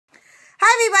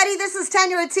Hi everybody, this is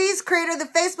Tanya Ortiz, creator of the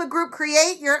Facebook group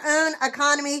Create Your Own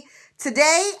Economy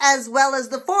Today, as well as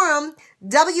the forum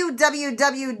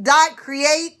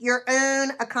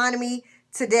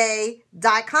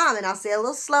www.createyourown.economy.today.com. And I'll say it a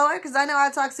little slower because I know I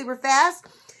talk super fast.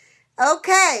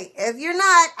 Okay, if you're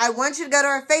not, I want you to go to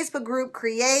our Facebook group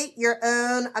Create Your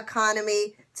Own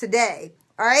Economy Today.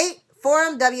 All right,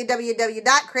 forum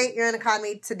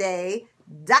www.createyourown.economy.today.com.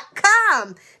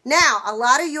 Now, a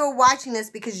lot of you are watching this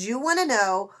because you want to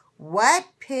know what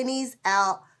pennies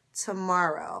out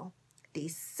tomorrow.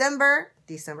 January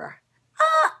the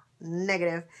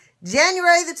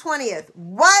 20th.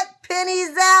 What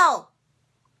pennies out?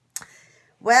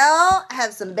 Well, I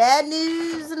have some bad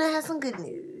news and I have some good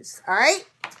news. All right?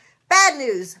 Bad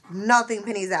news, nothing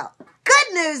pennies out.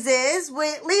 Good news is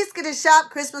we at least get to shop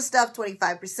Christmas stuff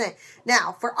 25%.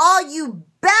 Now, for all you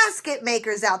basket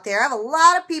makers out there, I have a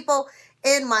lot of people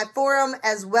in my forum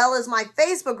as well as my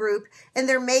Facebook group, and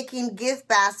they're making gift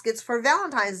baskets for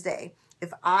Valentine's Day.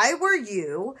 If I were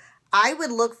you, I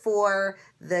would look for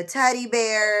the teddy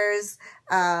bears,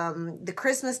 the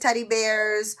Christmas teddy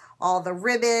bears, all the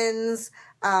ribbons,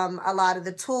 a lot of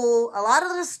the tulle, a lot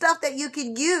of the stuff that you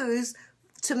could use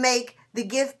to make the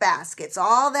gift baskets,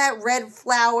 all that red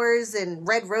flowers and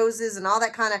red roses and all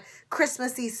that kind of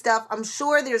Christmassy stuff. I'm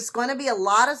sure there's going to be a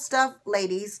lot of stuff,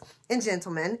 ladies and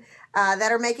gentlemen, that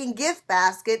are making gift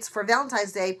baskets for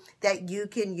Valentine's Day that you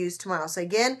can use tomorrow. So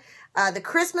again, the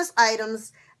Christmas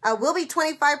items will be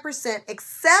 25%,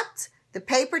 except the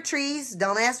paper trees.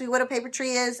 Don't ask me what a paper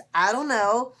tree is. I don't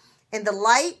know. And the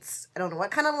lights, I don't know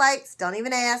what kind of lights. Don't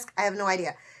even ask. I have no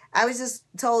idea. I was just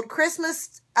told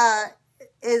Christmas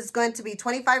is going to be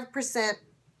 25%,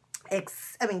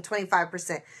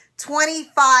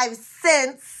 25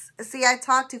 cents. See, I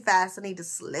talk too fast. I need to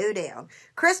slow down.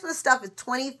 Christmas stuff is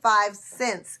 25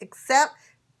 cents, except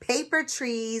paper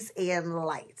trees and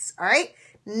lights. All right?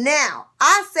 Now,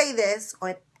 I say this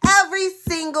on every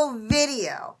single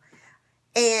video.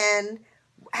 And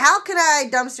how can I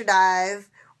dumpster dive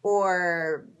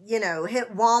or, you know,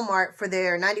 hit Walmart for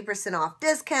their 90% off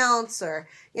discounts or,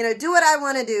 you know, do what I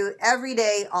want to do every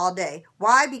day, all day.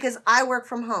 Why? Because I work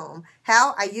from home.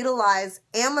 How? I utilize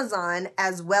Amazon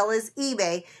as well as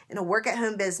eBay in a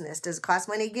work-at-home business. Does it cost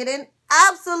money to get in?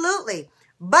 Absolutely.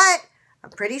 But I'm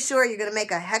pretty sure you're going to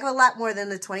make a heck of a lot more than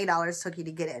the $20 it took you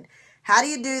to get in. How do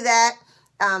you do that?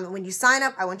 When you sign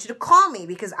up, I want you to call me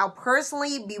because I'll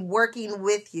personally be working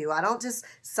with you. I don't just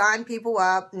sign people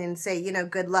up and then say, you know,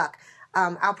 good luck.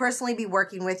 I'll personally be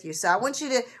working with you. So I want you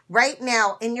to, right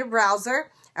now in your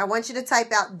browser, I want you to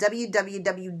type out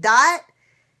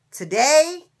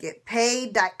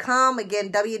www.todaygetpaid.com.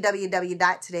 Again,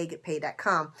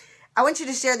 www.todaygetpaid.com. I want you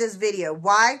to share this video.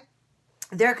 Why?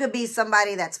 There could be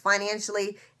somebody that's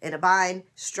financially in a bind,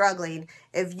 struggling.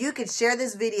 If you could share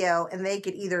this video and they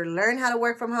could either learn how to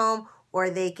work from home or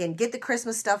they can get the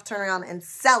Christmas stuff, turn around and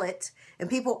sell it. And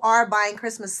people are buying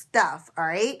Christmas stuff, all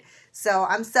right? So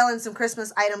I'm selling some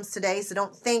Christmas items today, so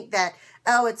don't think that,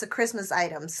 oh, it's a Christmas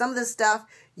item. Some of the stuff,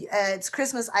 it's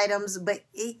Christmas items, but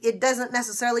it doesn't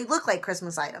necessarily look like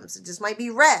Christmas items. It just might be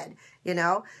red, you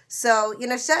know? So, you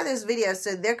know, share this video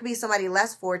so there could be somebody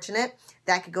less fortunate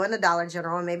that could go into Dollar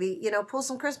General and maybe, you know, pull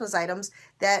some Christmas items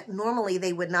that normally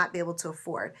they would not be able to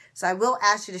afford. So I will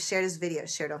ask you to share this video.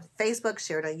 Share it on Facebook,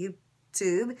 share it on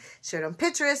YouTube, share it on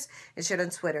Pinterest, and share it on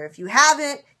Twitter. If you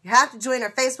haven't, you have to join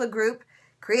our Facebook group,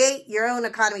 Create Your Own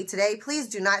Economy Today. Please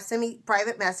do not send me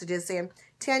private messages saying,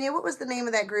 Tanya, what was the name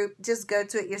of that group? Just go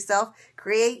to it yourself.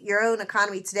 Create Your Own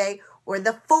Economy Today, or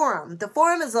the forum. The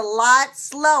forum is a lot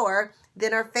slower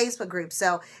than our Facebook group.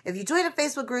 So if you join a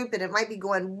Facebook group and it might be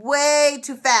going way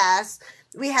too fast,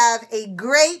 we have a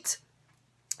great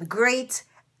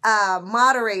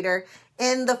moderator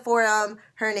in the forum.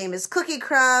 Her name is Cookie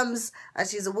Crumbs.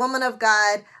 She's a woman of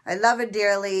God. I love her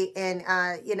dearly. And,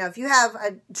 you know, if you have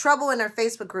trouble in our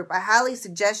Facebook group, I highly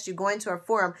suggest you going to our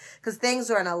forum because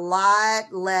things are in a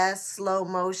lot less slow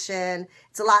motion.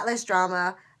 It's a lot less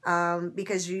drama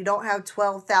because you don't have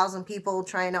 12,000 people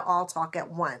trying to all talk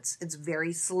at once. It's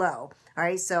very slow. All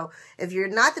right, so if you're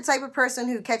not the type of person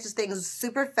who catches things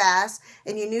super fast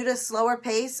and you need a slower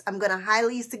pace, I'm going to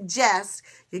highly suggest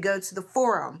you go to the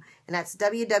forum, and that's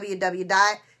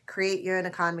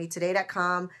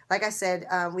www.createyourown.economy.today.com. Like I said,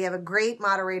 we have a great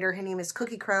moderator. Her name is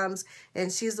Cookie Crumbs, and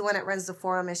she's the one that runs the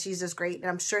forum, and she's just great, and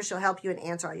I'm sure she'll help you and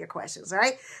answer all your questions, all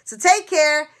right? So take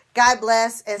care, God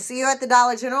bless, and see you at the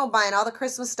Dollar General buying all the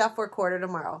Christmas stuff for a quarter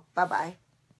tomorrow. Bye-bye.